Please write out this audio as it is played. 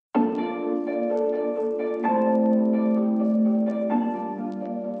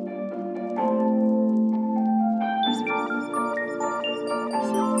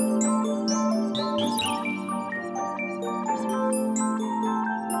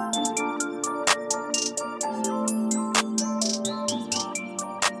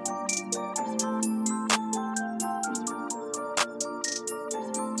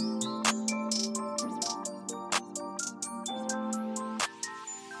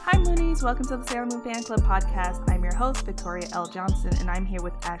homies, welcome to the Sailor Moon Fan Club podcast. I'm your host, Victoria L. Johnson, and I'm here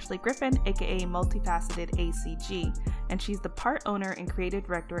with Ashley Griffin, aka Multifaceted ACG, and she's the part owner and creative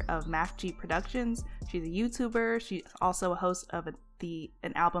director of MACG Productions. She's a YouTuber, she's also a host of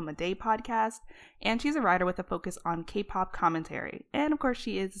an Album a Day podcast, and she's a writer with a focus on K-pop commentary, and of course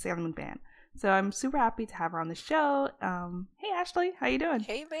she is a Sailor Moon fan. So I'm super happy to have her on the show. Hey Ashley, how you doing?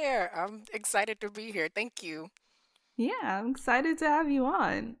 Hey there, I'm excited to be here. Thank you. Yeah, I'm excited to have you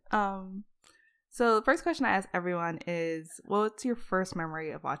on. So the first question I ask everyone is, what's your first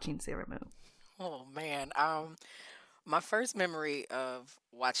memory of watching Sailor Moon? Oh man, my first memory of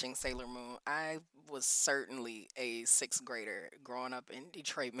watching Sailor Moon, I was certainly a sixth grader growing up in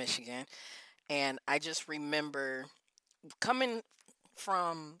Detroit, Michigan, and I just remember coming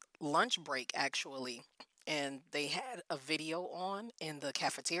from lunch break actually, and they had a video on in the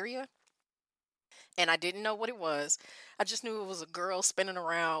cafeteria. And I didn't know what it was. I just knew it was a girl spinning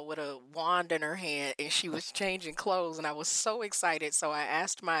around with a wand in her hand, and she was changing clothes. And I was so excited. So I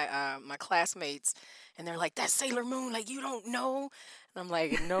asked my classmates, and they're like, "That's Sailor Moon. Like, you don't know?" And I'm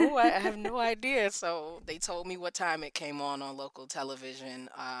like, "No, I have no idea." So they told me what time it came on local television,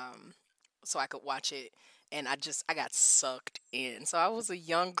 so I could watch it. And I got sucked in. So I was a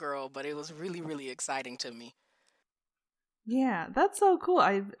young girl, but it was really, really exciting to me. Yeah, that's so cool.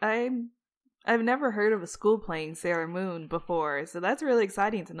 I've never heard of a school playing Sailor Moon before, so that's really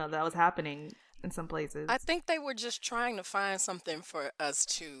exciting to know that was happening in some places. I think they were just trying to find something for us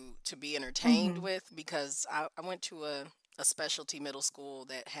to be entertained with, because I went to a specialty middle school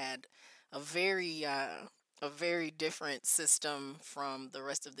that had a very different system from the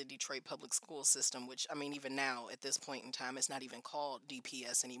rest of the Detroit public school system, which, I mean, even now at this point in time, it's not even called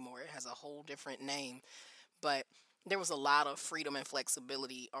DPS anymore. It has a whole different name. But there was a lot of freedom and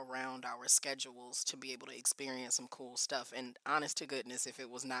flexibility around our schedules to be able to experience some cool stuff. And honest to goodness, if it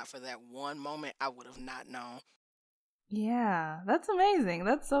was not for that one moment, I would have not known. Yeah, that's amazing.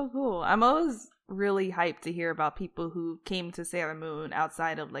 That's so cool. I'm always really hyped to hear about people who came to Sailor Moon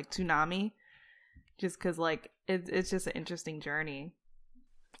outside of like Toonami, just because like it's just an interesting journey.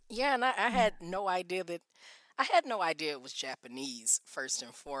 Yeah, and I had no idea it was Japanese first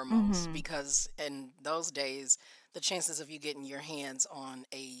and foremost, because in those days the chances of you getting your hands on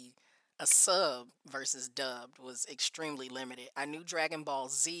a sub versus dubbed was extremely limited. I knew Dragon Ball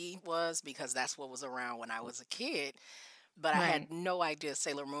Z was, because that's what was around when I was a kid, but I Right. had no idea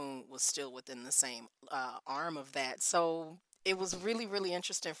Sailor Moon was still within the same arm of that. So it was really, really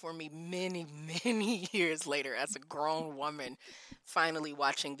interesting for me many, many years later as a grown woman finally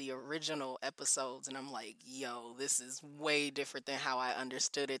watching the original episodes. And I'm like, yo, this is way different than how I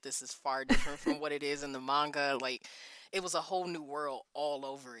understood it. This is far different from what it is in the manga. Like, it was a whole new world all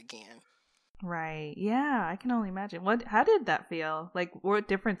over again. Right. Yeah, I can only imagine. How did that feel? Like, what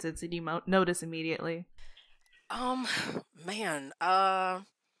differences did you notice immediately? Um, man,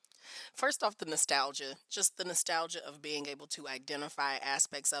 first off, the nostalgia, just the nostalgia of being able to identify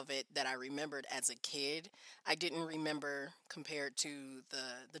aspects of it that I remembered as a kid. I didn't remember, compared to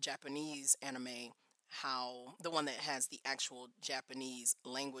the Japanese anime, how the one that has the actual Japanese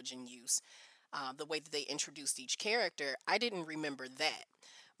language in use, the way that they introduced each character. I didn't remember that,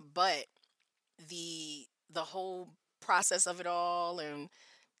 but the whole process of it all, and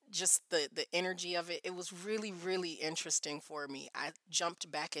just the energy of it, it was really, really interesting for me. I jumped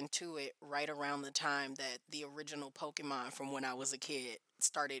back into it right around the time that the original Pokemon from when I was a kid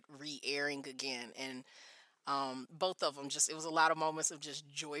started re-airing again. And both of them, just, it was a lot of moments of just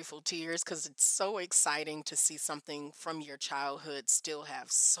joyful tears, because it's so exciting to see something from your childhood still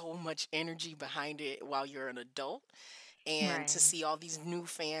have so much energy behind it while you're an adult, and to Right. see all these new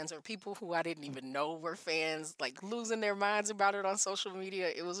fans or people who I didn't even know were fans, like, losing their minds about it on social media.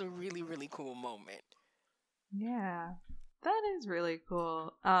 It was a really, really cool moment. Yeah, that is really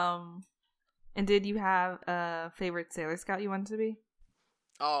cool. And did you have a favorite Sailor Scout you wanted to be?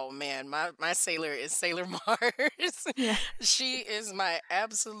 Oh man, my sailor is Sailor Mars. Yeah. She is my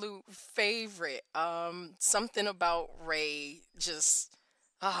absolute favorite. Something about Ray just,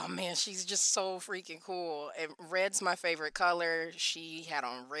 oh man, she's just so freaking cool. And red's my favorite color. She had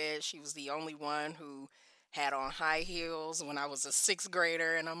on red. She was the only one who had on high heels when I was a sixth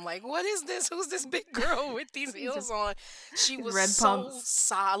grader, and I'm like, what is this? Who's this big girl with these These heels on? She was red so pumps.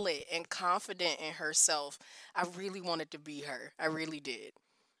 solid and confident in herself. I really wanted to be her. I really did.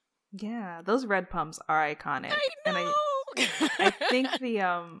 Yeah, those red pumps are iconic. I And I think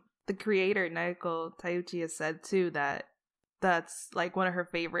the creator Naoko Taiuchi has said too that that's like one of her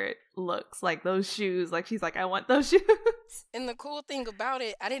favorite looks, like those shoes. Like she's like, I want those shoes. And the cool thing about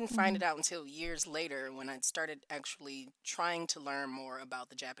it, I didn't find Mhm. it out until years later when I started actually trying to learn more about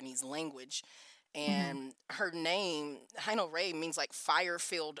the Japanese language. Mhm. And her name, Hino Ray, means like fire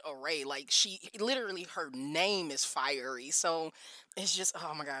filled array. Like she literally, her name is fiery. So it's just,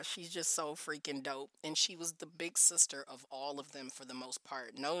 oh my gosh, she's just so freaking dope. And she was the big sister of all of them for the most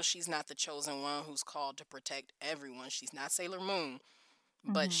part. No, she's not the chosen one who's called to protect everyone. She's not Sailor Moon,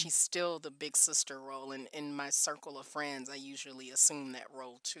 but Mhm. she's still the big sister role. And in my circle of friends, I usually assume that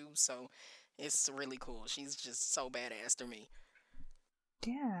role too. So it's really cool. She's just so badass to me.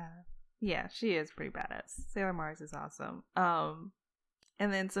 Yeah. Yeah, she is pretty badass. Sailor Mars is awesome.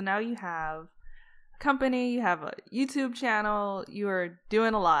 And then so now you have a company, you have a YouTube channel, you are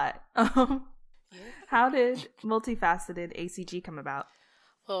doing a lot. Yeah. How did multifaceted ACG come about?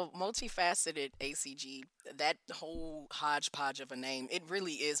 Well, multifaceted ACG, that whole hodgepodge of a name, it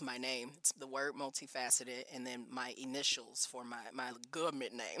really is my name. It's the word multifaceted and then my initials for my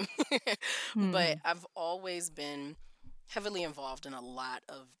government name. But Hmm. I've always been heavily involved in a lot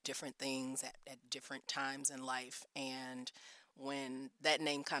of different things at different times in life. And when that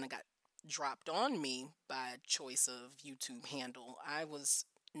name kind of got dropped on me by choice of YouTube handle, I was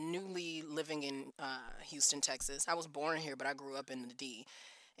newly living in Houston, Texas. I was born here, but I grew up in the D.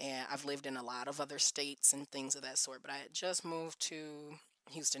 And I've lived in a lot of other states and things of that sort. But I had just moved to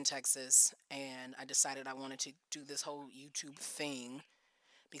Houston, Texas, and I decided I wanted to do this whole YouTube thing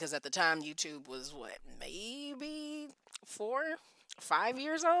because at the time YouTube was what, maybe 4, 5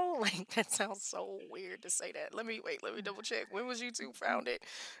 years old. Like that sounds so weird to say that. Let me double check. When was YouTube founded?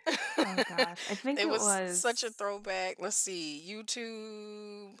 Oh gosh, I think It it was such a was, throwback. Let's see,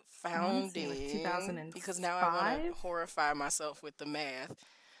 YouTube I want to say like founding, because now I want to 2005. horrify myself with the math.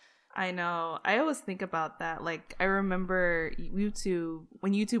 I know. I always think about that. Like, I remember YouTube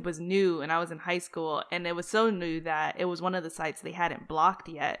when YouTube was new and I was in high school, and it was so new that it was one of the sites they hadn't blocked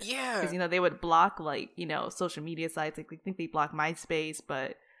yet. Because, Yeah. they would block, like, social media sites. Like, I think they blocked MySpace,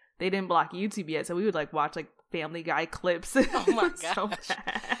 but they didn't block YouTube yet. So we would, like, watch, like, Family Guy clips. It Oh my was so gosh.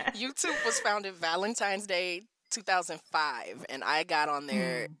 bad. YouTube was founded Valentine's Day 2005, and I got on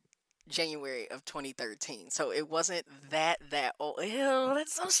there Mm. January of 2013. So it wasn't that old. Ew,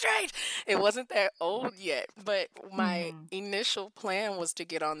 that's so strange. It wasn't that old yet. But my Mm-hmm. initial plan was to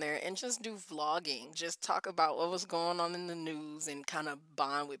get on there and just do vlogging, just talk about what was going on in the news and kind of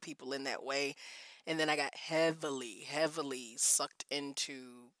bond with people in that way. And then I got heavily sucked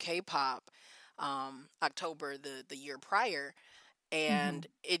into K-pop October the year prior, Mm-hmm. and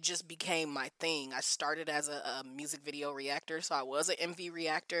it just became my thing. I started as a music video reactor, so I was an MV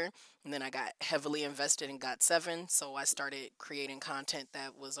reactor, and then I got heavily invested in GOT7, so I started creating content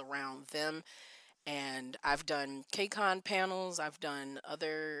that was around them. And I've done KCON panels, I've done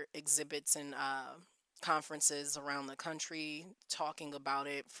other exhibits and conferences around the country talking about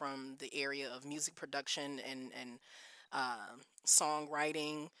it from the area of music production and uh,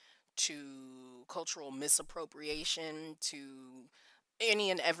 songwriting to cultural misappropriation to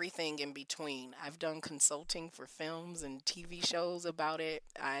any and everything in between. I've done consulting for films and TV shows about it.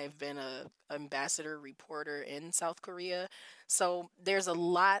 I've been a ambassador reporter in South Korea. So there's a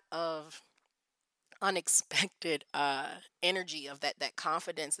lot of unexpected energy of that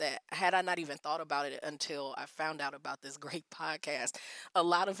confidence that had I not even thought about it until I found out about this great podcast. A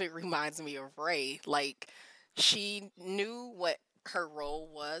lot of it reminds me of Ray. Like she knew what her role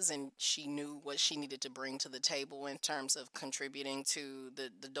was and she knew what she needed to bring to the table in terms of contributing to the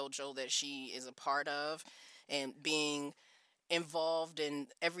dojo that she is a part of and being involved in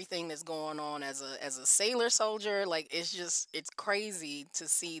everything that's going on as a sailor soldier. Like it's just, it's crazy to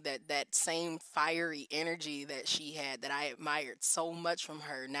see that same fiery energy that she had that I admired so much from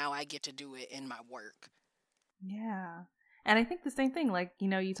her, now I get to do it in my work. Yeah. And I think the same thing, like,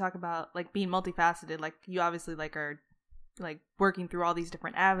 you talk about like being multifaceted, like you obviously like are like working through all these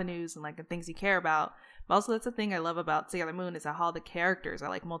different avenues and like the things you care about. But also that's the thing I love about Sailor Moon is that all the characters are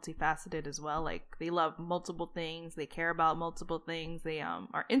like multifaceted as well. Like they love multiple things, they care about multiple things, they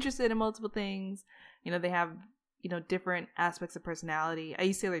are interested in multiple things. They have different aspects of personality. I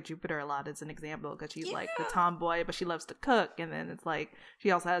use Sailor Jupiter a lot as an example because she's like the Yeah. tomboy, but she loves to cook, and then it's like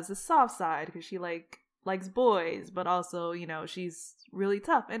she also has the soft side because she like likes boys, but also she's really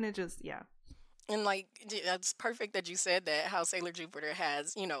tough, and it just yeah. And like it's perfect that you said that, how Sailor Jupiter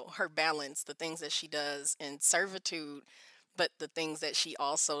has, her balance, the things that she does in servitude, but the things that she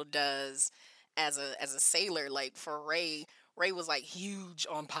also does as a sailor. Like for Ray, Ray was like huge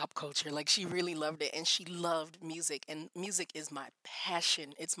on pop culture. Like she really loved it and she loved music and music is my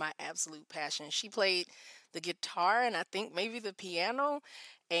passion. It's my absolute passion. She played the guitar and I think maybe the piano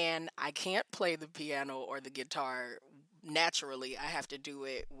and I can't play the piano or the guitar naturally. I have to do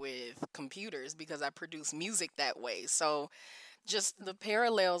it with computers because I produce music that way. So just the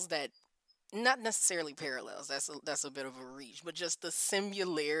parallels that not necessarily parallels. That's a bit of a reach, but just the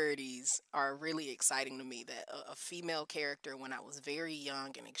similarities are really exciting to me. That a female character, when I was very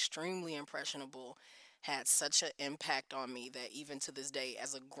young and extremely impressionable, had such an impact on me that even to this day,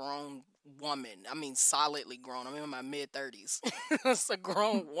 as a grown woman, I mean solidly grown. I'm in my mid 30s. As a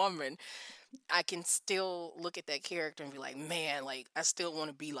grown woman, I can still look at that character and be like, man, like I still want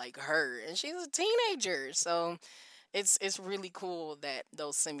to be like her. And she's a teenager, so it's really cool that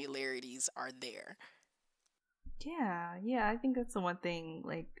those similarities are there. Yeah, I think that's the one thing,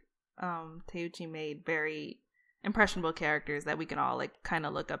 like, Teuchi made very impressionable characters that we can all, like, kind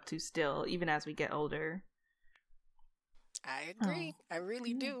of look up to still, even as we get older. I Oh, agree. I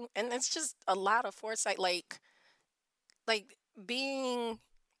really yeah. do. And it's just a lot of foresight. Like being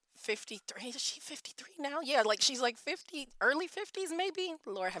 53. Is she 53 now? Yeah, like she's like 50, early 50s maybe.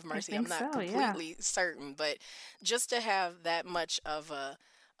 Lord have I mercy. I'm think not so, yeah. completely certain, but just to have that much of a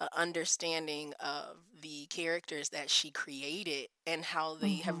understanding of the characters that she created and how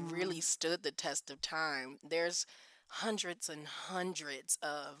they have Mm-hmm. really stood the test of time. There's hundreds and hundreds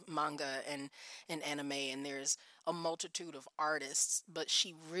of manga and anime and there's a multitude of artists, but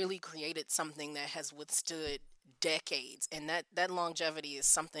she really created something that has withstood decades and that longevity is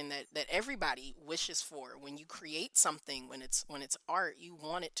something that everybody wishes for. When you create something, when it's art, you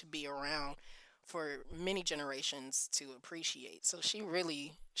want it to be around for many generations to appreciate. So she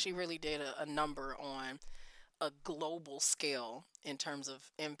really did a number on a global scale in terms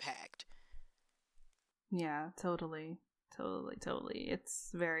of impact. Yeah, totally. Totally. It's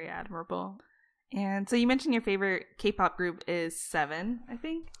very admirable. And so you mentioned your favorite K-pop group is Seven, I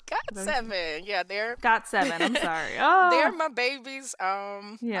think. Got Is that what you said? seven. Yeah, they're Got Seven. I'm sorry. they're Oh, my babies.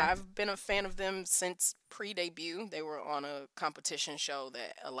 yeah. I've been a fan of them since pre-debut. They were on a competition show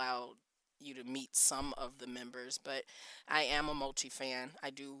that allowed you to meet some of the members, but I am a multi fan.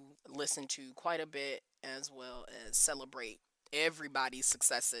 I do listen to quite a bit as well as celebrate everybody's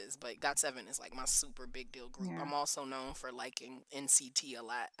successes, but Got Seven is like my super big deal group. Yeah. I'm also known for liking NCT a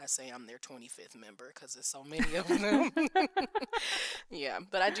lot. I say I'm their 25th member because there's so many of them. Yeah,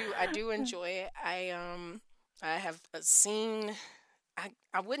 but I do enjoy it. I have seen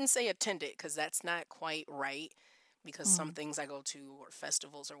I wouldn't say attended because that's not quite right because some Mm. things I go to or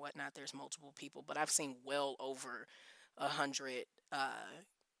festivals or whatnot there's multiple people, but I've seen well over 100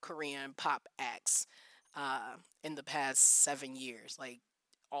 Korean pop acts in the past 7 years, like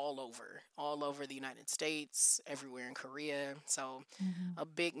all over the United States, everywhere in Korea. So Mhm. a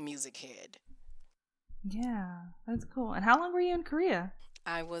big music head. Yeah, that's cool. And how long were you in Korea?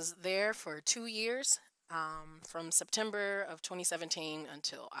 I was there for 2 years, from September of 2017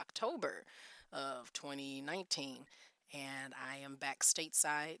 until October of 2019. And I am back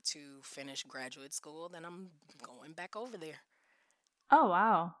stateside to finish graduate school. Then I'm going back over there. Oh,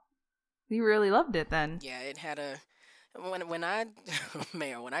 wow. You really loved it then. Yeah, it had a when I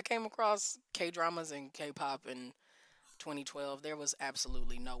man when I came across K dramas and K pop in 2012, there was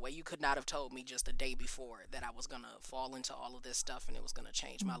absolutely no way. You could not have told me just a day before that I was going to fall into all of this stuff and it was going to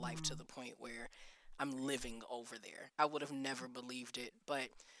change my life to Hmm. the point where I'm living over there. I would have never believed it, but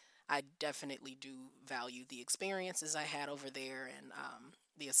I definitely do value the experiences I had over there and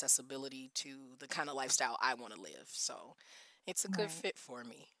the accessibility to the kind of lifestyle I want to live. So it's a good Right. fit for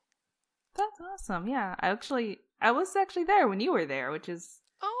me. That's awesome. Yeah. I was actually there when you were there, which is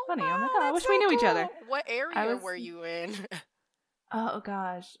Oh, funny. I'm like, oh, wow, I that's wish we so knew each other. cool. What I area was, were you in? oh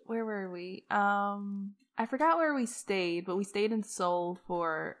gosh, where were we? I forgot where we stayed, but we stayed in Seoul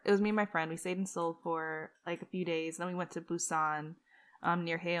for, it was me and my friend. We stayed in Seoul for like a few days. Then we went to Busan,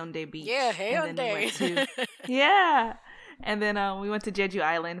 near Haeundae Yeah, Beach. And then we Hyundai. went to, yeah. And then we went to Jeju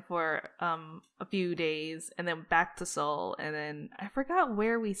Island for a few days, and then back to Seoul, and then I forgot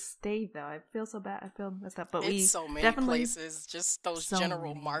where we stayed though. I feel so bad. I feel messed up, but It's we so many definitely places. Just those so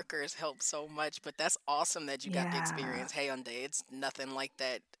general many. markers help so much. But that's awesome that you got to Yeah. experience Hyundai. It's nothing like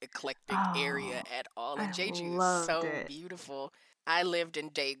that eclectic area Oh, at all. And I Jeju is loved so it. beautiful. I lived in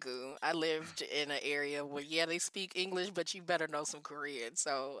Daegu. I lived in an area where, yeah, they speak English, but you better know some Korean.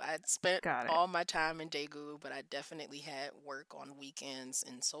 So I spent Got it. all my time in Daegu, but I definitely had work on weekends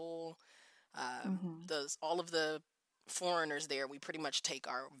in Seoul. Hmm. All of the foreigners there, we pretty much take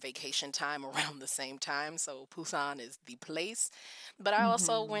our vacation time around the same time. So Busan is the place. But I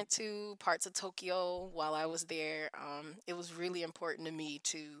also Mm-hmm. went to parts of Tokyo while I was there. It was really important to me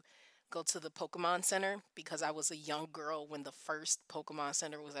to go to the Pokemon Center because I was a young girl when the first Pokemon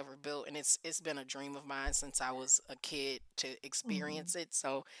Center was ever built, and it's been a dream of mine since I was a kid to Mm-hmm. experience it.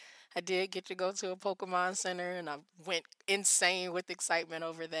 So I did get to go to a Pokemon Center, and I went insane with excitement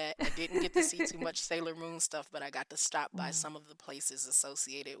over that. I didn't get to see too much Sailor Moon stuff, but I got to stop by Mm. some of the places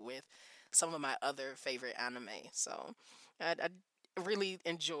associated with some of my other favorite anime. So I really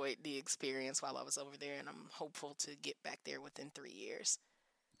enjoyed the experience while I was over there, and I'm hopeful to get back there within 3 years.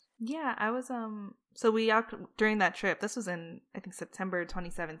 Yeah, I was so we out during that trip. This was in I think September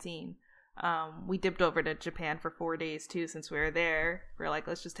 2017. We dipped over to Japan for 4 days too since we were there. We're like,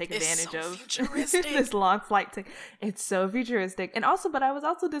 let's just take It's advantage so of futuristic. this long flight to it's so futuristic. And also but I was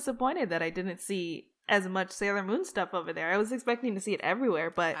also disappointed that I didn't see as much Sailor Moon stuff over there. I was expecting to see it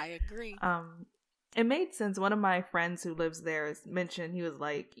everywhere, but I agree. um it made sense. One of my friends who lives there mentioned he was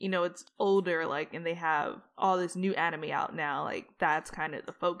like, it's older, like, and they have all this new anime out now. Like, that's kind of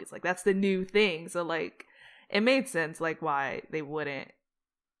the focus. Like, that's the new thing. So, like, it made sense, like, why they wouldn't.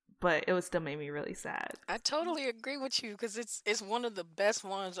 But it would still made me really sad. I totally agree with you because it's one of the best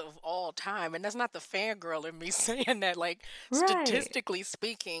ones of all time, and that's not the fangirl in me saying that. Like Right. statistically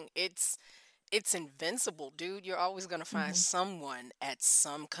speaking, it's invincible, dude. You're always gonna find Hmm. someone at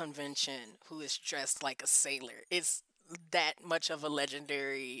some convention who is dressed like a sailor. It's that much of a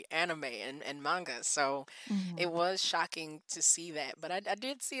legendary anime and manga. So Hmm. it was shocking to see that. But I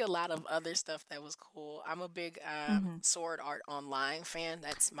did see a lot of other stuff that was cool. I'm a big Hmm. Sword Art Online fan.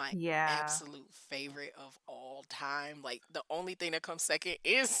 That's my Yeah. absolute favorite of all time. Like the only thing that comes second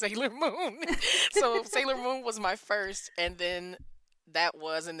is Sailor Moon. So Sailor Moon was my first, and then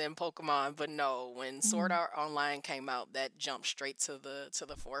and then Pokemon. But no, when Sword Hmm. Art Online came out, that jumped straight to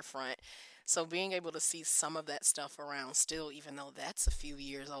the forefront. So being able to see some of that stuff around still, even though that's a few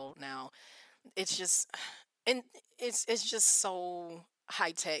years old now, it's just and it's just so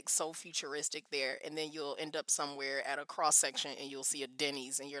high tech, so futuristic there. And then you'll end up somewhere at a cross section and you'll see a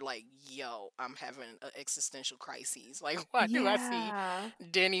Denny's and you're like, yo, I'm having an existential crises. Like, why do I see Yeah.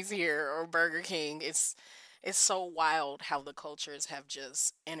 Denny's here or Burger King? It's so wild how the cultures have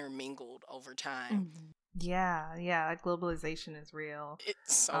just intermingled over time. Hmm. Yeah. Yeah. That globalization is real.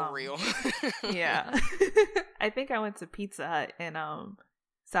 It's so Um, real. Yeah. I think I went to Pizza Hut in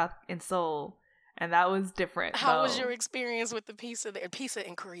South in Seoul, and that was different How was your though. experience with the pizza there? Pizza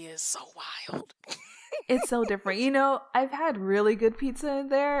in Korea is so wild. It's so different. I've had really good pizza in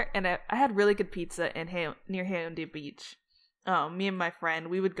there, and I had really good pizza in near Haeundae Beach. Me and my friend,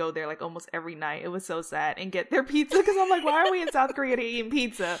 we would go there like almost every night. It was so sad and get their pizza because I'm like, why are we in South Korea eating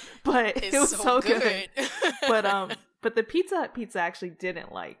pizza? But It's it was so so good. good. But but the Pizza Hut pizza I actually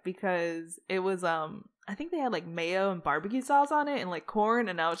didn't like because it was I think they had like mayo and barbecue sauce on it and like corn,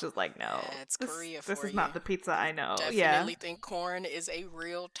 and I was just like, no, That's this Korea this for is you. not the pizza They I know. Yeah, definitely think corn is a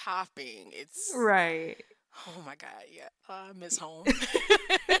real topping. It's right. oh my god, yeah. I miss home.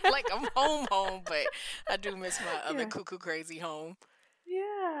 Like I'm home, but I do miss my other Yeah, cuckoo crazy home.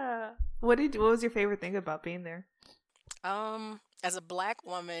 yeah. What was your favorite thing about being there? As a black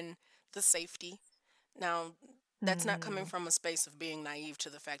woman, the safety. Now, that's not coming Mm, from a space of being naive to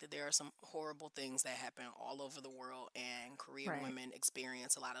the fact that there are some horrible things that happen all over the world, and Korean right. women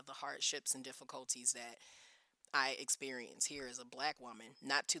experience a lot of the hardships and difficulties that I experience here as a black woman.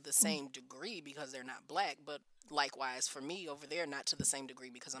 Not to the Mm, same degree because they're not black, but likewise for me over there, not to the same degree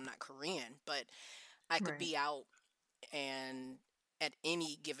because I'm not Korean. But I could right. be out and at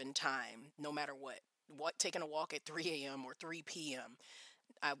any given time, no matter what, taking a walk at 3 a.m. or 3 p.m.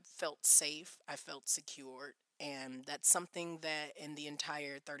 I felt safe, I felt secured, and that's something that in the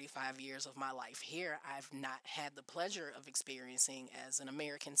entire 35 years of my life here, I've not had the pleasure of experiencing as an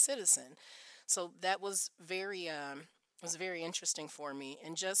American citizen. So that was very interesting for me,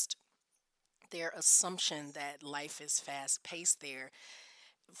 and just their assumption that life is fast paced there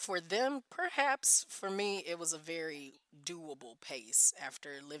for them, perhaps. For me, it was a very doable pace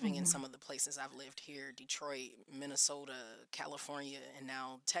after living in Mm-hmm. some of the places I've lived here: Detroit, Minnesota, California, and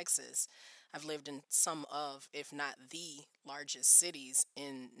now Texas. I've lived in some of, if not the largest cities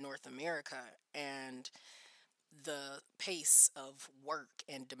in North America, and the pace of work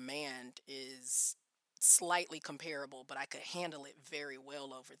and demand is slightly comparable, but I could handle it very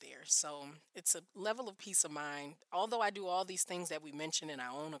well over there. So it's a level of peace of mind. Although I do all these things that we mentioned and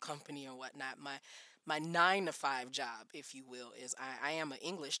I own a company and whatnot, my 9 to 5 job, if you will, is I am an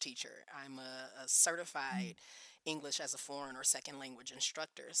English teacher. I'm a certified English as a foreign or second language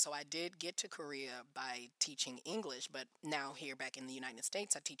instructor. So I did get to Korea by teaching English, but now here back in the United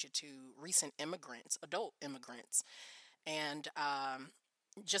States, I teach it to recent immigrants, adult immigrants. And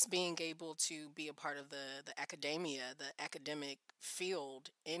just being able to be a part of the academia, the academic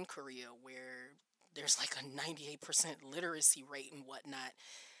field in Korea, where there's like a 98% literacy rate and whatnot,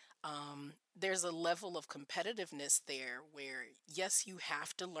 there's a level of competitiveness there where, yes, you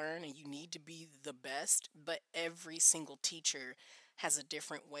have to learn and you need to be the best, but every single teacher has a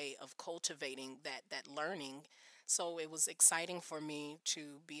different way of cultivating that learning. So it was exciting for me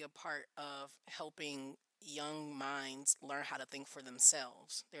to be a part of helping young minds learn how to think for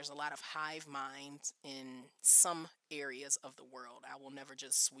themselves. There's a lot of hive minds in some areas of the world. I will never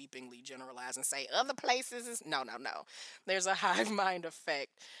just sweepingly generalize and say other places is no, no, no. There's a hive mind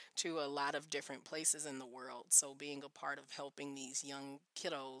effect to a lot of different places in the world. So being a part of helping these young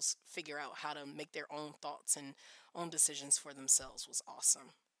kiddos figure out how to make their own thoughts and own decisions for themselves was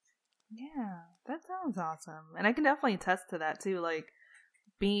awesome. Yeah, that sounds awesome. And I can definitely attest to that too. Like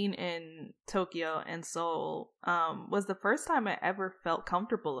being in Tokyo and Seoul was the first time I ever felt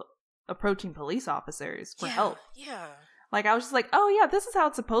comfortable approaching police officers for help. Yeah. Like I was just like, oh yeah, this is how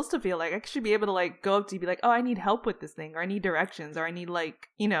it's supposed to feel. Like I should be able to like go up to you, be like, oh, I need help with this thing, or I need directions, or I need like,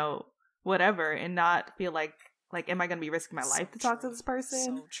 you know, whatever, and not feel like am I gonna be risking my life to talk to this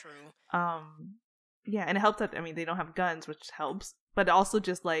person? So true. Yeah, and it helped that they don't have guns, which helps. But also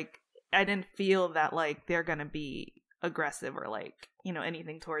just like I didn't feel that like they're gonna be aggressive or like, you know,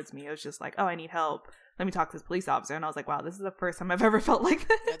 anything towards me. It was just like, oh, I need help. Let me talk to this police officer. And I was like, wow, this is the first time I've ever felt like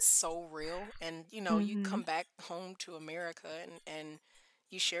this. That's so real. And you know, you come back home to America and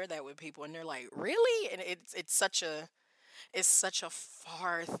you share that with people and they're like, really? And it's such a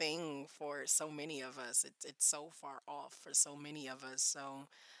far thing for so many of us. It's so far off for so many of us. So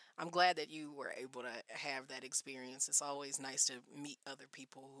I'm glad that you were able to have that experience. It's always nice to meet other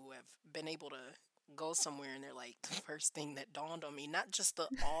people who have been able to go somewhere and they're like, the first thing that dawned on me, not just the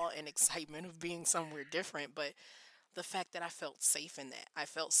awe and excitement of being somewhere different, but the fact that I felt safe in that. I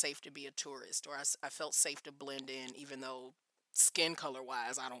felt safe to be a tourist, or I felt safe to blend in, even though skin color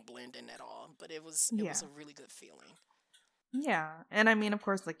wise I don't blend in at all. But it was a really good feeling. Yeah, and I mean, of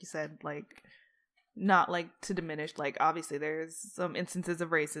course, like you said, like not like to diminish. Like obviously, there's some instances of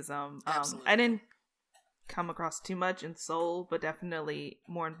racism. Absolutely. I didn't come across too much in Seoul, but definitely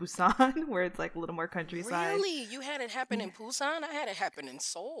more in Busan, where it's like a little more countryside. Really? You had it happen in Busan? I had it happen in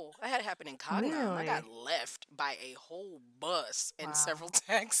Seoul. I had it happen in Gangnam. Really? I got left by a whole bus and several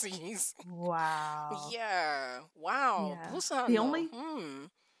taxis. Wow. Yeah. Wow. Yeah. Busan.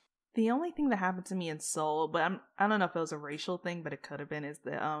 The only thing that happened to me in Seoul, but I don't know if it was a racial thing, but it could have been, is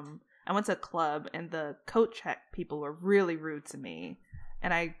that I went to a club and the coat check people were really rude to me.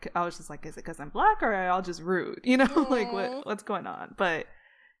 And I was just like, is it because I'm black or are y'all just rude? You know, like what's going on? But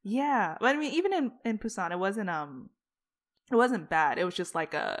yeah, but I mean, even in Busan, it wasn't bad. It was just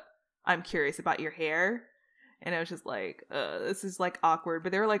like I'm curious about your hair. And I was just like, this is like awkward.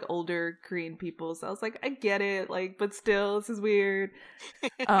 But they were like older Korean people. So I was like, I get it. Like, but still, this is weird.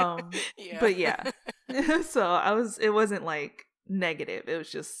 Yeah. But yeah. So it wasn't like negative. It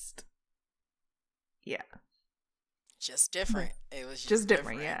was just, yeah. Just different. It was just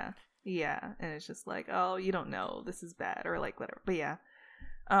different. Yeah. Yeah. And it's just like, oh, you don't know. This is bad or like whatever. But yeah.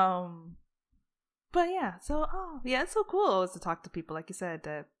 But yeah, so yeah, it's so cool to talk to people like you said that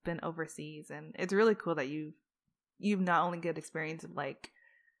have been overseas, and it's really cool that you've not only get experience of like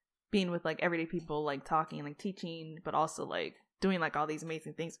being with like everyday people, like talking and like teaching, but also like doing like all these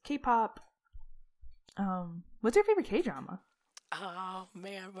amazing things with K-pop. What's your favorite K-drama? Oh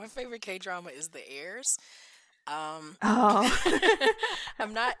man, my favorite K-drama is The Heirs. Oh.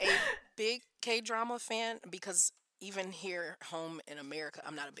 I'm not a big K-drama fan because even here home in America,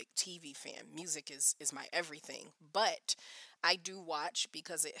 I'm not a big TV fan. Music is my everything. But I do watch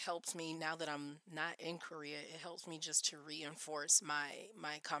because it helps me now that I'm not in Korea. It helps me just to reinforce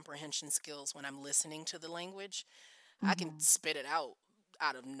my comprehension skills when I'm listening to the language. I can spit it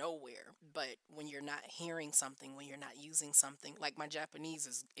out of nowhere, but when you're not hearing something, when you're not using something, like my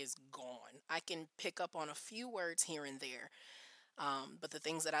Japanese is gone. I can pick up on a few words here and there, but the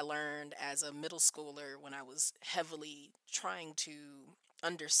things that I learned as a middle schooler when I was heavily trying to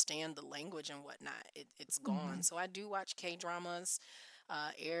understand the language and whatnot, it's gone. So I do watch K dramas.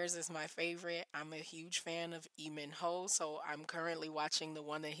 Airs is my favorite. I'm a huge fan of Lee Min Ho, so I'm currently watching the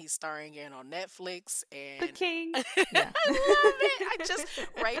one that he's starring in on Netflix, The and king. I Yeah. love it. I just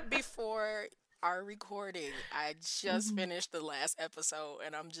right before our recording, I just Mhm. finished the last episode,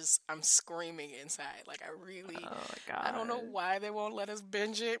 and I'm screaming inside. Like Oh my I don't know god. why they won't let us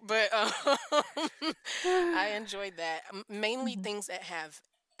binge it, but I enjoyed that. Mainly Mhm. things that have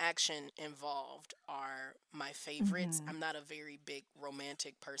action involved are my favorites. Mhm. I'm not a very big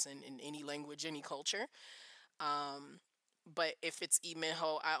romantic person in any language, any culture. Um, but if it's Lee Min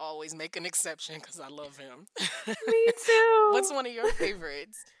Ho, I always make an exception because I love him. Me What's too. one of your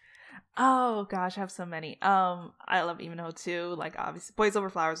favorites? Oh gosh, I have so many. I love Emo too. Like obviously, Boys Over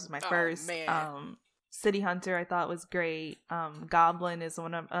Flowers was my Oh first. man, City Hunter I thought was great. Goblin is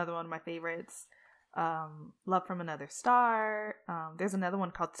another one of my favorites. Love from Another Star. There's another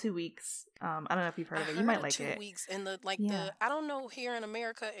one called 2 Weeks. I don't know if you've heard I of it. You heard might of like Two it. Weeks and the Yeah. I don't know here in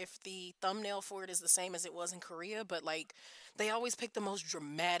America if the thumbnail for it is the same as it was in Korea, but like they always pick the most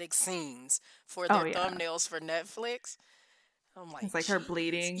dramatic scenes for Oh their yeah. thumbnails for Netflix. I'm like, It's like her jeez,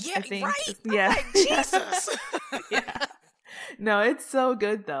 bleeding. yeah, I think. right. Yeah. I'm like, Jesus. Yeah. No, it's so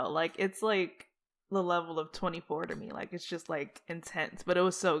good though. Like it's like the level of 24 to me. Like it's just like intense, but it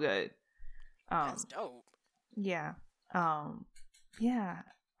was so good. That's Um dope. yeah. Um yeah.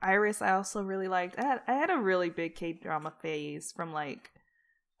 Iris I also really liked. I had a really big K-drama phase from like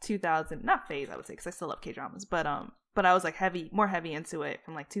 2000, not phase I would say cuz I still love K-dramas, but I was like more heavy into it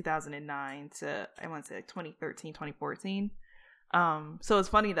from like 2009 to I want to say like 2013, 2014. So it's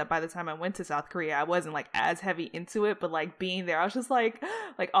funny that by the time I went to South Korea, I wasn't like as heavy into it, but like being there, I was just like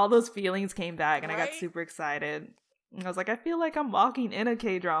all those feelings came back and I got Right? super excited. And I was like, I feel like I'm walking in a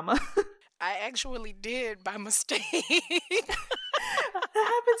K-drama. I actually did by mistake. That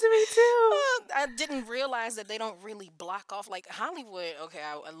happened to me too. I didn't realize that they don't really block off like Hollywood. Okay,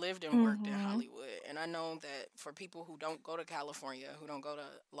 I lived and worked in Mhm. Hollywood, and I know that for people who don't go to California, who don't go to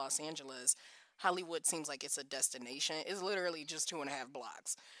Los Angeles, Hollywood seems like it's a destination. It's literally just 2.5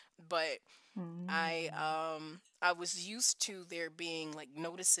 blocks. But Mhm. I was used to there being like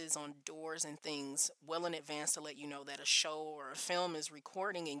notices on doors and things well in advance to let you know that a show or a film is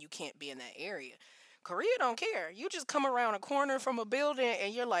recording and you can't be in that area. Korea don't care. You just come around a corner from a building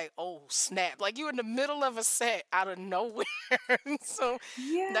and you're like, oh snap. Like you in the middle of a set out of nowhere. So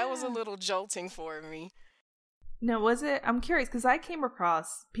that was a Yeah. little jolting for me. No, was it? I'm curious because I came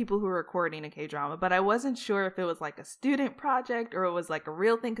across people who were recording a K drama, but I wasn't sure if it was like a student project or it was like a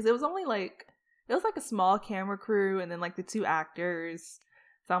real thing because it was like a small camera crew and then like the two actors.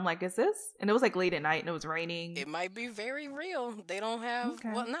 So I'm like, is this? And it was like late at night and it was raining. It might be very real. They don't have,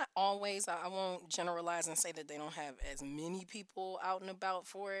 Okay. well, not always. I won't generalize and say that they don't have as many people out and about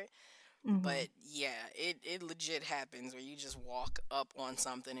for it. Mm-hmm. But yeah, it legit happens where you just walk up on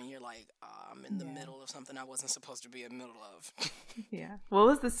something and you're like, I'm in the Yeah. middle of something I wasn't supposed to be in the middle of. Yeah. What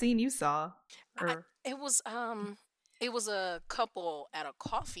was the scene you saw? I, Or it was a couple at a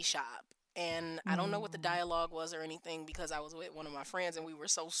coffee shop, and I don't know what the mm, dialogue was or anything because I was with one of my friends and we were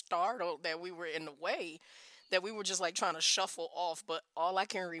so startled that we were in the way that we were just like trying to shuffle off. But all I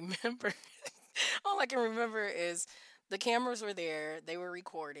can remember all I can remember is the cameras were there, they were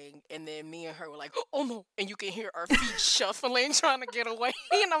recording, and then me and her were like, oh no, and you can hear our feet shuffling trying to get away.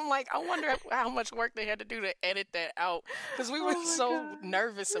 And I'm like, I wonder how much work they had to do to edit that out because we were oh my so god.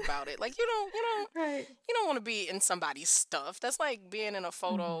 nervous about it. Like Right. you don't want to be in somebody's stuff. That's like being in a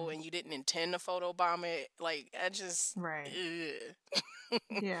photo Mm-hmm. and you didn't intend to photo bomb it. Like I just, Right. ugh.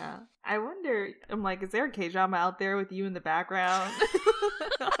 Yeah. I wonder, I'm like, is there a K drama out there with you in the background?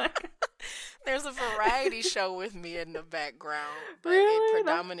 Like, There's a variety show with me in the background, but it really?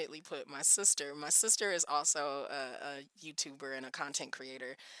 predominantly put my sister. My sister is also a YouTuber and a content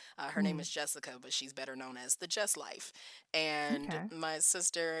creator. Her name Mm, is Jessica, but she's better known as the Just Life. And okay. my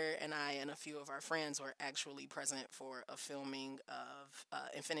sister and I and a few of our friends were actually present for a filming of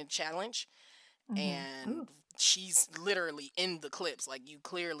Infinite Challenge, Mm-hmm. and Ooh. she's literally in the clips, like you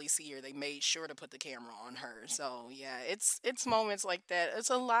clearly see her. They made sure to put the camera on her. So yeah, it's moments like that. It's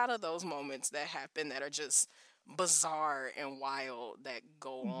a lot of those moments that happen that are just bizarre and wild that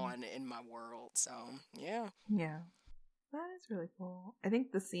go Mm-hmm. on in my world. So yeah. Yeah. That is really cool. I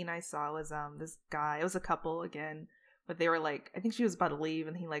think the scene I saw was this guy. It was a couple again, but they were like, I think she was about to leave,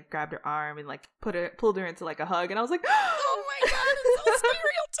 and he like grabbed her arm and like pulled her into like a hug, and I was like, Oh my god, it's so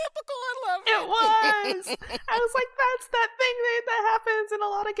stereotypical. I love it was. it. I was like, that's that thing that happens in a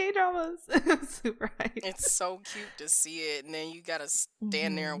lot of K dramas. Super hype. It's so cute to see it, and then you gotta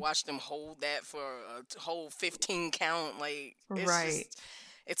stand there Hmm. and watch them hold that for a whole 15 count. Like it's Right. just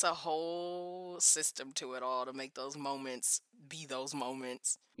it's a whole system to it all to make those moments be those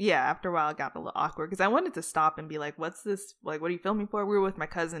moments. Yeah, after a while it got a little awkward because I wanted to stop and be like, what's this? Like, what are you filming for? We were with my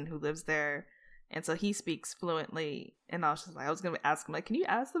cousin who lives there. And so he speaks fluently. And I was just like, I was going to ask him, like, can you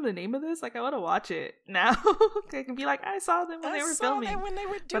ask them the name of this? Like, I want to watch it now. I can be like, I saw them when they were filming. I saw that when they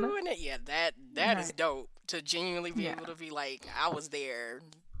were doing it. Yeah, that is dope. To genuinely be able to be like, I was there.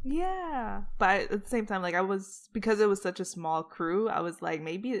 Yeah. But at the same time, like, because it was such a small crew, I was like,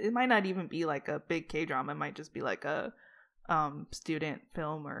 maybe it might not even be like a big K-drama. It might just be like a student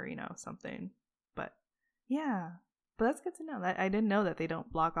film or, something. But yeah. But that's good to know. That I didn't know that they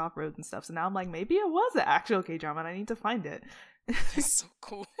don't block off roads and stuff. So now I'm like, maybe it was an actual K-drama and I need to find it. That's so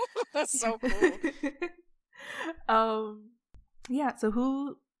cool. That's so cool. Yeah,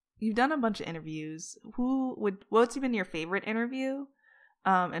 so you've done a bunch of interviews. What's been your favorite interview?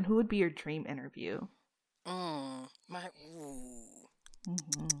 And who would be your dream interview? My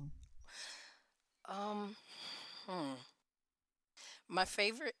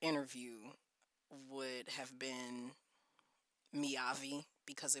favorite interview would have been Miyavi,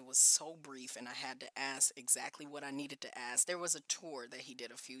 because it was so brief and I had to ask exactly what I needed to ask. There was a tour that he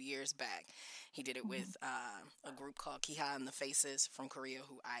did a few years back. He did it with a group called Kiha and the Faces from Korea,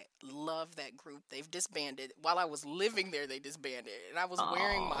 who I love that group. They've disbanded. While I was living there, they disbanded. And I was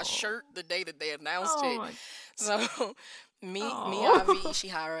wearing my shirt the day that they announced it. So Miyavi,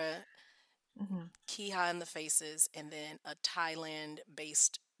 Ishihara, Kiha and the Faces, and then a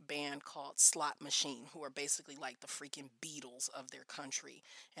Thailand-based band called Slot Machine, who are basically like the freaking Beatles of their country.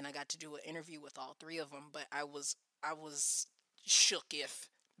 And I got to do an interview with all three of them, but I was shook if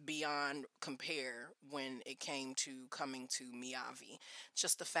beyond compare when it came to coming to Miyavi.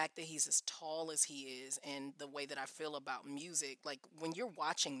 Just the fact that he's as tall as he is, and the way that I feel about music, like when you're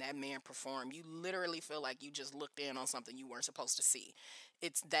watching that man perform, you literally feel like you just looked in on something you weren't supposed to see.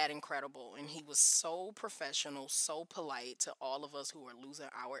 It's that incredible. And he was so professional, so polite to all of us who were losing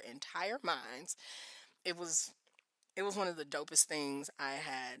our entire minds. It was one of the dopest things I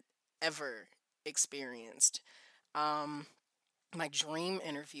had ever experienced. My dream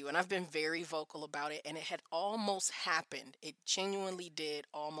interview, and I've been very vocal about it, and it had almost happened. It genuinely did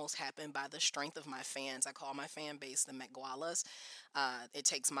almost happen by the strength of my fans. I call my fan base the Megwalas. It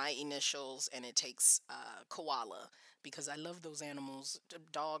takes my initials, and it takes koala, because I love those animals.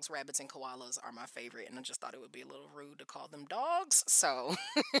 Dogs, rabbits, and koalas are my favorite, and I just thought it would be a little rude to call them dogs, so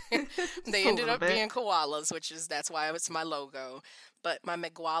they ended up being koalas, that's why it's my logo. But my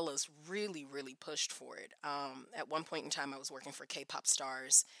Megwalas really, really pushed for it. At one point in time, I was working for K-pop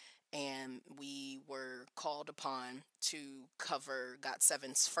stars, and we were called upon to cover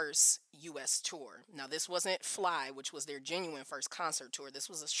GOT7's first U.S. tour. Now, this wasn't Fly, which was their genuine first concert tour. This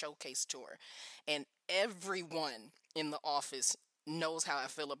was a showcase tour. And everyone in the office knows how I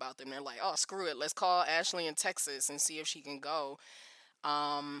feel about them. They're like, oh, screw it. Let's call Ashley in Texas and see if she can go.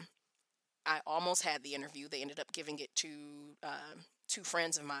 I almost had the interview. They ended up giving it to two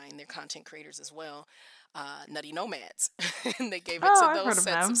friends of mine. They're content creators as well, Nutty Nomads. And they gave it to those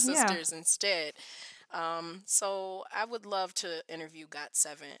sets of sisters instead. So I would love to interview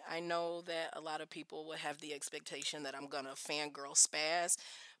GOT7. I know that a lot of people would have the expectation that I'm going to fangirl spaz.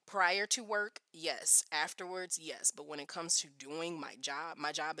 Prior to work, yes. Afterwards, yes. But when it comes to doing my job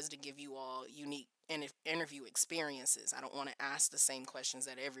is to give you all unique interview experiences. I don't want to ask the same questions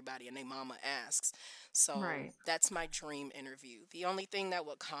that everybody and their mama asks. So that's my dream interview. The only thing that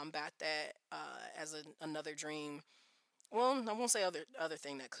would combat that as another dream, well, I won't say other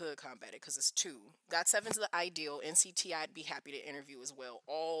thing that could combat it, because it's two. GOT7's the ideal. NCT I'd be happy to interview as well.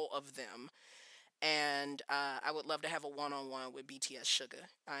 All of them. And I would love to have a one-on-one with BTS Suga.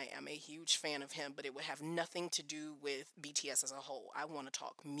 I am a huge fan of him, but it would have nothing to do with BTS as a whole. I want to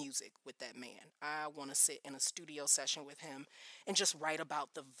talk music with that man. I want to sit in a studio session with him and just write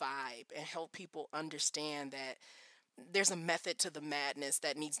about the vibe and help people understand that there's a method to the madness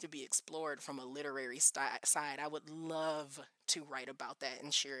that needs to be explored from a literary side. I would love to write about that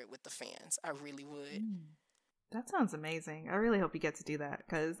and share it with the fans. I really would. That sounds amazing. I really hope you get to do that,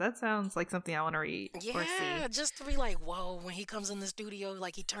 because that sounds like something I want to read or see. Yeah, just to be like, whoa, when he comes in the studio,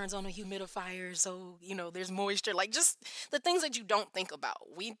 like he turns on a humidifier, so, there's moisture. Like, just the things that you don't think about.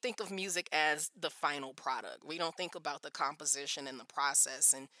 We think of music as the final product. We don't think about the composition and the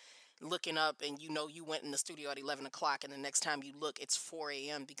process, and looking up and you went in the studio at 11 o'clock, and the next time you look, it's 4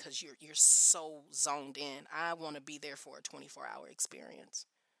 a.m. because you're so zoned in. I want to be there for a 24-hour experience.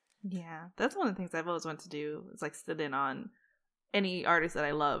 Yeah, that's one of the things I've always wanted to do, is like sit in on any artist that I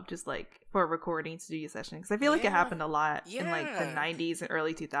love, just like for a recording studio session, because I feel like it happened a lot in like the 90s and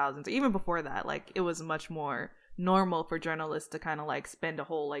early 2000s, or even before that. Like, it was much more normal for journalists to kind of like spend a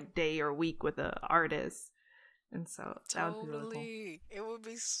whole like day or week with an artist. And so that would be really cool. Totally. It would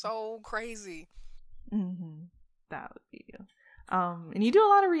be so crazy. Mm-hmm. That would be you. And you do a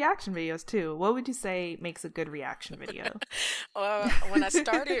lot of reaction videos too. What would you say makes a good reaction video? When I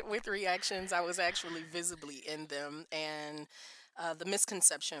started with reactions, I was actually visibly in them. And the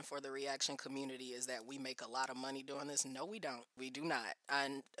misconception for the reaction community is that we make a lot of money doing this. No, we don't. We do not.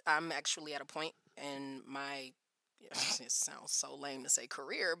 And I'm actually at a point in my it sounds so lame to say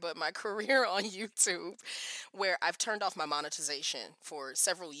career, but my career on YouTube where I've turned off my monetization for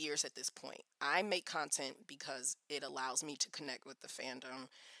several years at this point. I make content because it allows me to connect with the fandom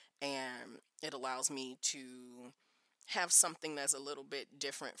and it allows me to have something that's a little bit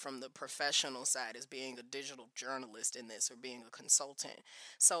different from the professional side as being a digital journalist in this or being a consultant.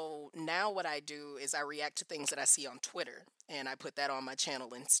 So now what I do is I react to things that I see on Twitter and I put that on my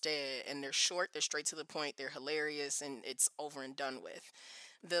channel instead. And they're short, they're straight to the point, they're hilarious, and it's over and done with.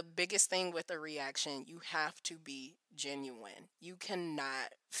 The biggest thing with a reaction, you have to be genuine. You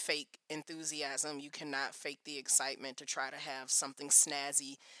cannot fake enthusiasm. You cannot fake the excitement to try to have something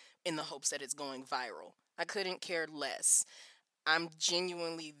snazzy in the hopes that it's going viral. I couldn't care less. I'm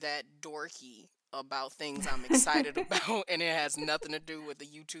genuinely that dorky about things I'm excited about, and it has nothing to do with the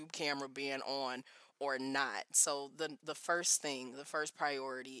YouTube camera being on or not. So the first thing, the first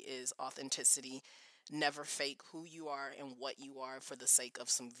priority is authenticity. Never fake who you are and what you are for the sake of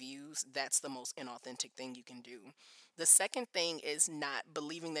some views. That's the most inauthentic thing you can do. The second thing is not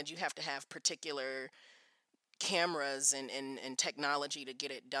believing that you have to have particular cameras and technology to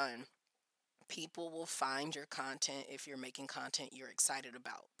get it done. People will find your content if you're making content you're excited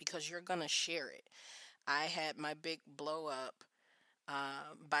about because you're going to share it. I had my big blow up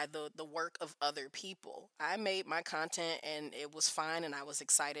by the work of other people. I made my content and it was fine, and I was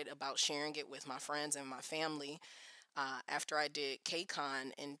excited about sharing it with my friends and my family. After I did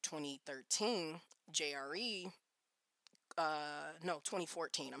KCON in 2013, JRE, no,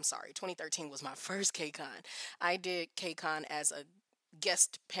 2014, I'm sorry. 2013 was my first KCON. I did KCON as a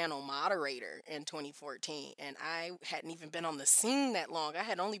guest panel moderator in 2014, and I hadn't even been on the scene that long. I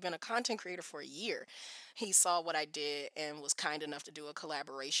had only been a content creator for a year. He saw what I did and was kind enough to do a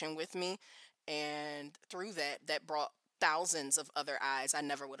collaboration with me, and through that brought thousands of other eyes I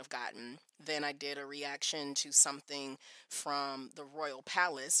never would have gotten. Then I did a reaction to something from the Royal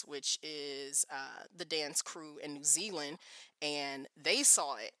Palace, which is the dance crew in New Zealand, and they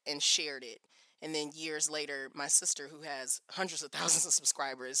saw it and shared it. And then years later, my sister, who has hundreds of thousands of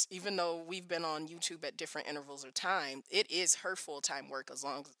subscribers, even though we've been on YouTube at different intervals of time, it is her full-time work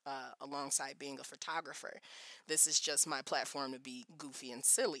alongside being a photographer. This is just my platform to be goofy and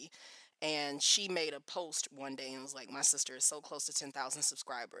silly. And she made a post one day and was like, my sister is so close to 10,000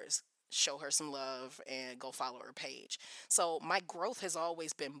 subscribers. Show her some love and go follow her page. So my growth has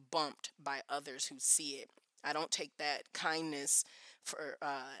always been bumped by others who see it. I don't take that kindness for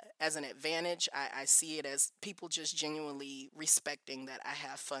as an advantage. I see it as people just genuinely respecting that I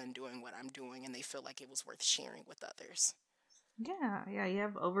have fun doing what I'm doing and they feel like it was worth sharing with others. Yeah, you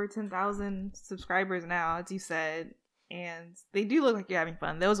have over 10,000 subscribers now, as you said, and they do look like you're having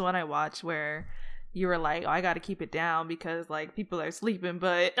fun. There was one I watched where you were like, oh, I got to keep it down because like people are sleeping,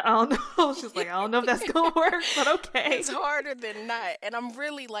 but I don't know. It's just like, I don't know if that's going to work, but okay. It's harder than not. And I'm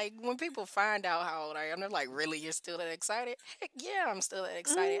really like, when people find out how old I am, they're like, really, you're still that excited? Heck yeah, I'm still that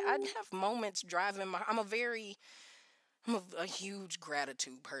excited. I have moments driving I'm a huge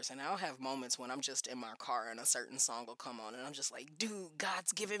gratitude person. I'll have moments when I'm just in my car and a certain song will come on and I'm just like, dude,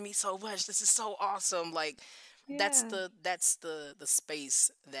 God's giving me so much. This is so awesome. Like, that's the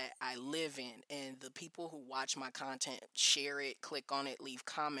space that I live in, and the people who watch my content, share it, click on it, leave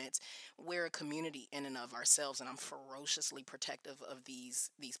comments. We're a community in and of ourselves, and I'm ferociously protective of these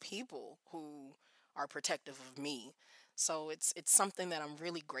people who are protective of me. So it's something that I'm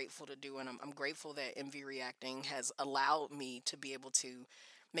really grateful to do, and I'm grateful that MV Reacting has allowed me to be able to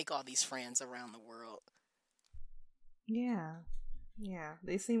make all these friends around the world. Yeah,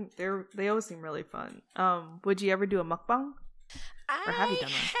 they always seem really fun. Would you ever do a mukbang? Or have you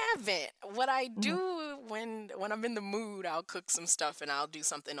done I haven't. What I do when I'm in the mood, I'll cook some stuff and I'll do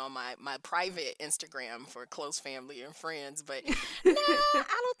something on my private Instagram for close family and friends. But nah,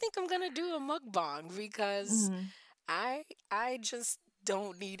 I don't think I'm gonna do a mukbang because I just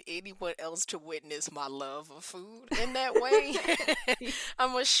don't need anyone else to witness my love of food in that way.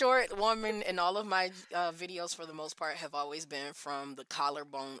 I'm a short woman, and all of my videos, for the most part, have always been from the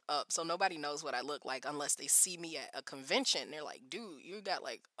collarbone up. So nobody knows what I look like unless they see me at a convention. They're like, dude, you got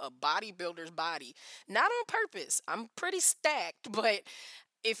like a bodybuilder's body. Not on purpose. I'm pretty stacked, but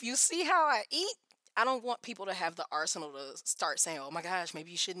if you see how I eat, I don't want people to have the arsenal to start saying, "Oh my gosh,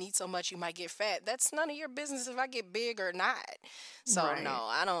 maybe you shouldn't eat so much, you might get fat." That's none of your business if I get big or not. So no,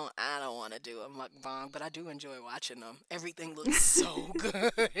 Right. I don't want to do a mukbang, but I do enjoy watching them. Everything looks so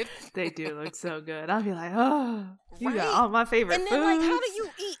good. They do look so good. I'll be like, oh, you got Right? all my favorite And then like how do foods. you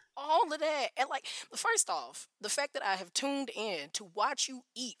eat all of that? And like first off, the fact that I have tuned in to watch you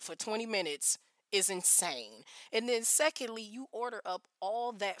eat for 20 minutes is insane. And then secondly, you order up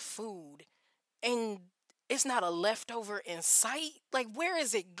all that food and it's not a leftover in sight. Like where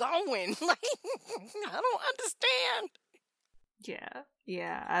is it going? Like I don't understand. Yeah.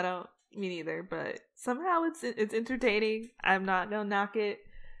 Yeah. I don't me neither, but somehow it's entertaining. I'm not gonna knock it.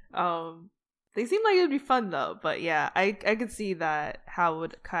 Um they seem like it would be fun though, but yeah, I could see that how it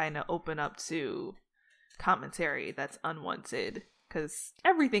would kind of open up to commentary that's unwanted because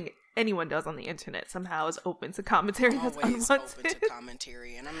everything anyone does on the internet somehow is open to commentary that's Always open to unwanted.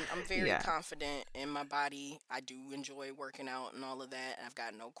 commentary, and I'm very Yeah. confident in my body. I do enjoy working out and all of that. I've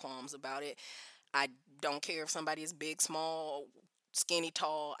got no qualms about it. I don't care if somebody is big, small, skinny,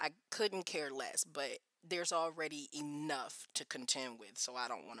 tall. I couldn't care less, but there's already enough to contend with, so I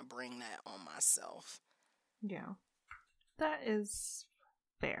don't want to bring that on myself. Yeah. That is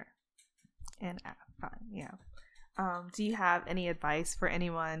fair and fine. Yeah. Do you have any advice for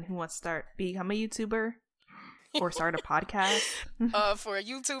anyone who wants to become a YouTuber or start a podcast? For a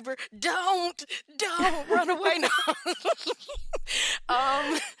YouTuber, don't run away now.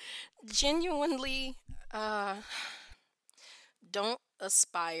 um, genuinely, uh, don't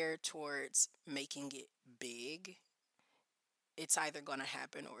aspire towards making it big. It's either going to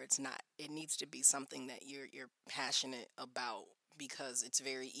happen or it's not. It needs to be something that you're passionate about because it's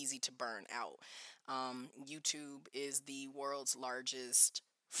very easy to burn out. YouTube is the world's largest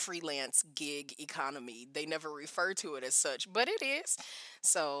freelance gig economy. They never refer to it as such, but it is.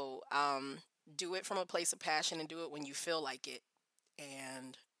 So do it from a place of passion and do it when you feel like it,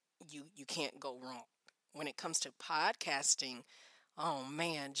 and you can't go wrong. When it comes to podcasting, oh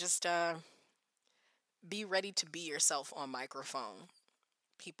man, just be ready to be yourself on microphone.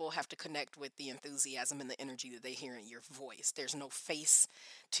 People have to connect with the enthusiasm and the energy that they hear in your voice. There's no face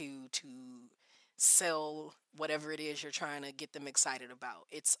to sell whatever it is you're trying to get them excited about.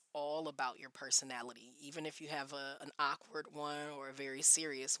 It's all about your personality, even if you have an awkward one or a very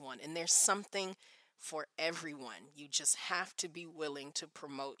serious one. And there's something for everyone. You just have to be willing to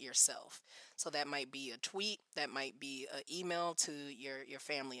promote yourself. So that might be a tweet, that might be an email to your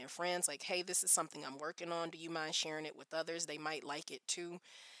family and friends like, "Hey, this is something I'm working on. Do you mind sharing it with others? They might like it too."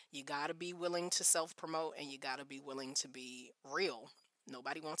 You got to be willing to self-promote and you got to be willing to be real.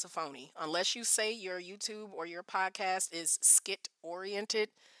 Nobody wants a phony. Unless you say your YouTube or your podcast is skit oriented,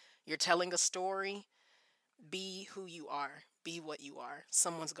 you're telling a story, be who you are. Be what you are.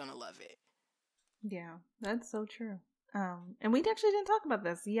 Someone's going to love it. Yeah, that's so true. And we actually didn't talk about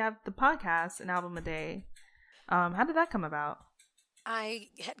this. You have the podcast, An Album a Day. How did that come about? I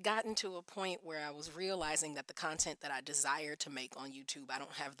had gotten to a point where I was realizing that the content that I desire to make on YouTube, I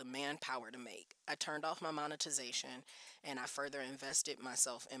don't have the manpower to make. I turned off my monetization and I further invested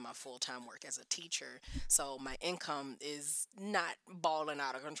myself in my full time work as a teacher. So my income is not balling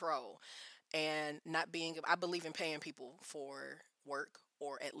out of control. And not being, I believe in paying people for work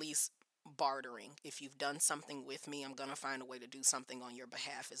or at least bartering. If you've done something with me, I'm going to find a way to do something on your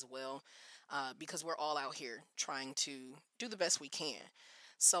behalf as well, because we're all out here trying to do the best we can.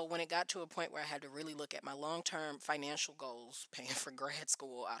 So when it got to a point where I had to really look at my long-term financial goals, paying for grad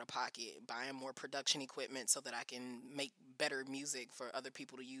school out of pocket, buying more production equipment so that I can make better music for other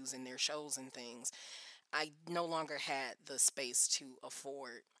people to use in their shows and things, I no longer had the space to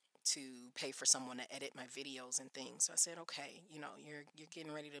afford to pay for someone to edit my videos and things. So I said, okay, you're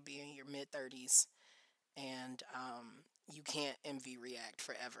getting ready to be in your mid 30s, and you can't MV React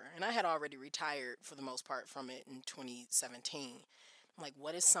forever. And I had already retired for the most part from it in 2017. I'm like,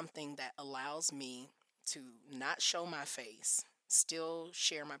 what is something that allows me to not show my face, still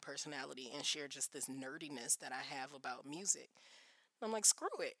share my personality, and share just this nerdiness that I have about music? And I'm like, screw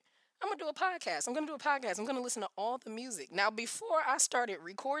it. I'm going to do a podcast. I'm going to do a podcast. I'm going to listen to all the music. Now, before I started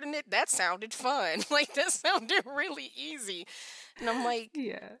recording it, that sounded fun. Like, that sounded really easy. And I'm like,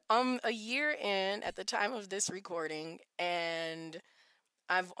 Yeah. I'm a year in at the time of this recording, and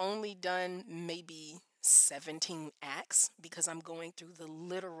I've only done maybe 17 acts because I'm going through the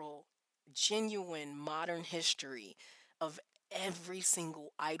literal, genuine modern history of every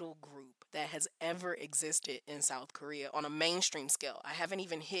single idol group that has ever existed in South Korea on a mainstream scale. I haven't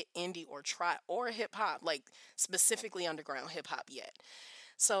even hit indie or hip hop, like specifically underground hip hop yet.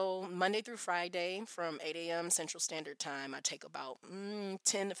 So Monday through Friday from 8 a.m. Central Standard Time, I take about 10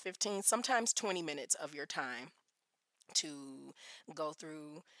 to 15, sometimes 20 minutes of your time to go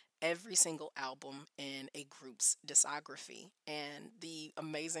through every single album in a group's discography. And the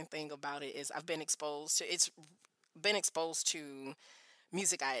amazing thing about it is been exposed to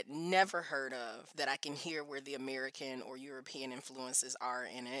music I had never heard of that I can hear where the American or European influences are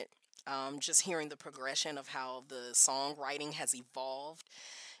in it. Just hearing the progression of how the songwriting has evolved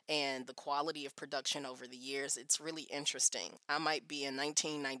and the quality of production over the years, it's really interesting. I might be in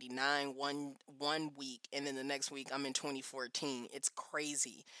 1999 one week, and then the next week I'm in 2014. It's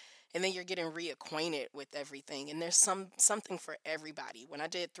crazy. And then you're getting reacquainted with everything, and there's something for everybody. When I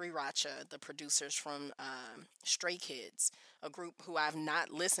did Three Racha, the producers from Stray Kids, a group who I've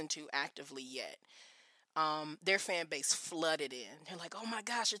not listened to actively yet, their fan base flooded in. They're like, oh my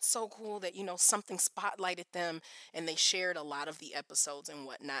gosh, it's so cool that, something spotlighted them and they shared a lot of the episodes and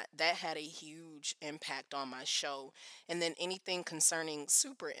whatnot. That had a huge impact on my show. And then anything concerning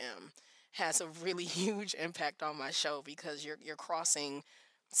Super M has a really huge impact on my show because you're crossing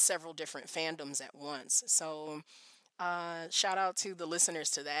several different fandoms at once. So shout out to the listeners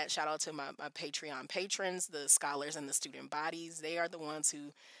to that. Shout out to my Patreon patrons, the scholars and the student bodies. They are the ones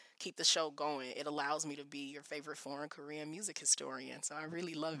who keep the show going. It allows me to be your favorite foreign Korean music historian. So I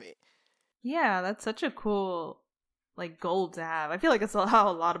really love it. Yeah, that's such a cool goal to have. I feel like it's how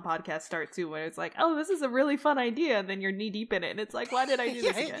a lot of podcasts start too, when it's like, oh, this is a really fun idea, and then you're knee deep in it, and it's like, why did I do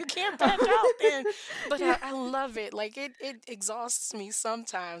this again? You can't back out then. But I love it. It exhausts me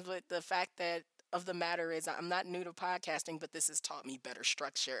sometimes, but the fact that of the matter is I'm not new to podcasting, but this has taught me better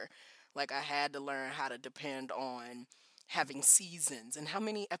structure. I had to learn how to depend on having seasons and how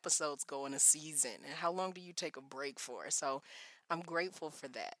many episodes go in a season and how long do you take a break for. So I'm grateful for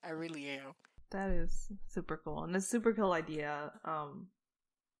that. I really am. That is super cool, and it's a super cool idea.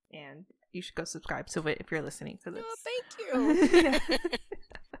 And you should go subscribe to it if you're listening to this. Oh, thank you.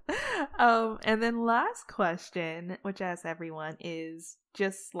 And then last question, which I ask everyone, is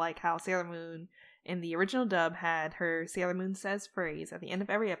just like how Sailor Moon in the original dub had her Sailor Moon Says phrase at the end of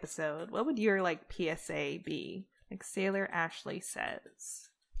every episode. What would your PSA be? Sailor Ashley says.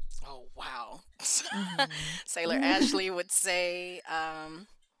 Oh, wow. Sailor Ashley would say,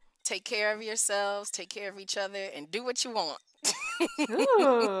 take care of yourselves, take care of each other, and do what you want.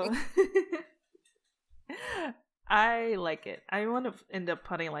 Ooh. I like it. I want to end up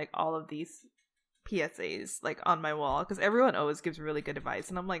putting all of these PSAs on my wall because everyone always gives really good advice,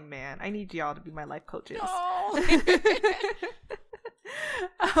 and I'm like, man, I need y'all to be my life coaches.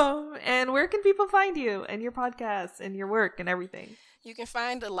 And where can people find you and your podcasts and your work and everything? You can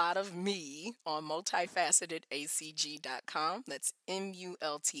find a lot of me on multifacetedacg.com. That's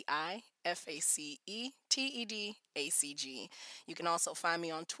multifacetedacg. You can also find me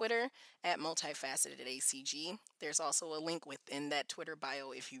on Twitter at multifacetedacg. There's also a link within that Twitter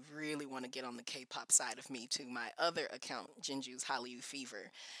bio if you really want to get on the K-pop side of me to my other account, Jinju's Hallyu Fever.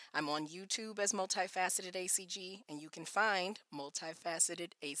 I'm on YouTube as Multifaceted ACG, and you can find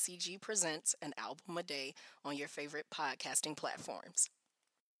Multifaceted ACG Presents an album a day on your favorite podcasting platforms.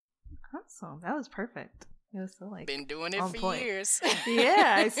 Awesome. That was perfect. It was so been doing it for years.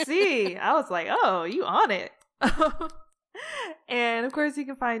 Yeah, I see. I was like, oh, you on it. And of course you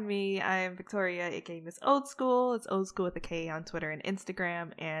can find me. I am Victoria, aka Miss Old School. It's Old School with a K on Twitter and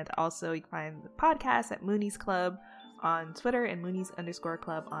Instagram. And also you can find the podcast at Moonies Club on Twitter and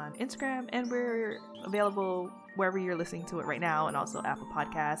Moonies_Club on Instagram. And we're available wherever you're listening to it right now, and also Apple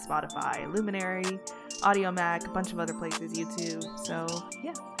Podcasts, Spotify, Luminary, Audio Mac, a bunch of other places, YouTube. So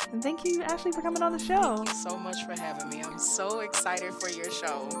yeah. And thank you, Ashley, for coming on the show. Thank you so much for having me. I'm so excited for your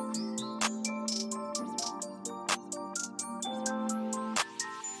show.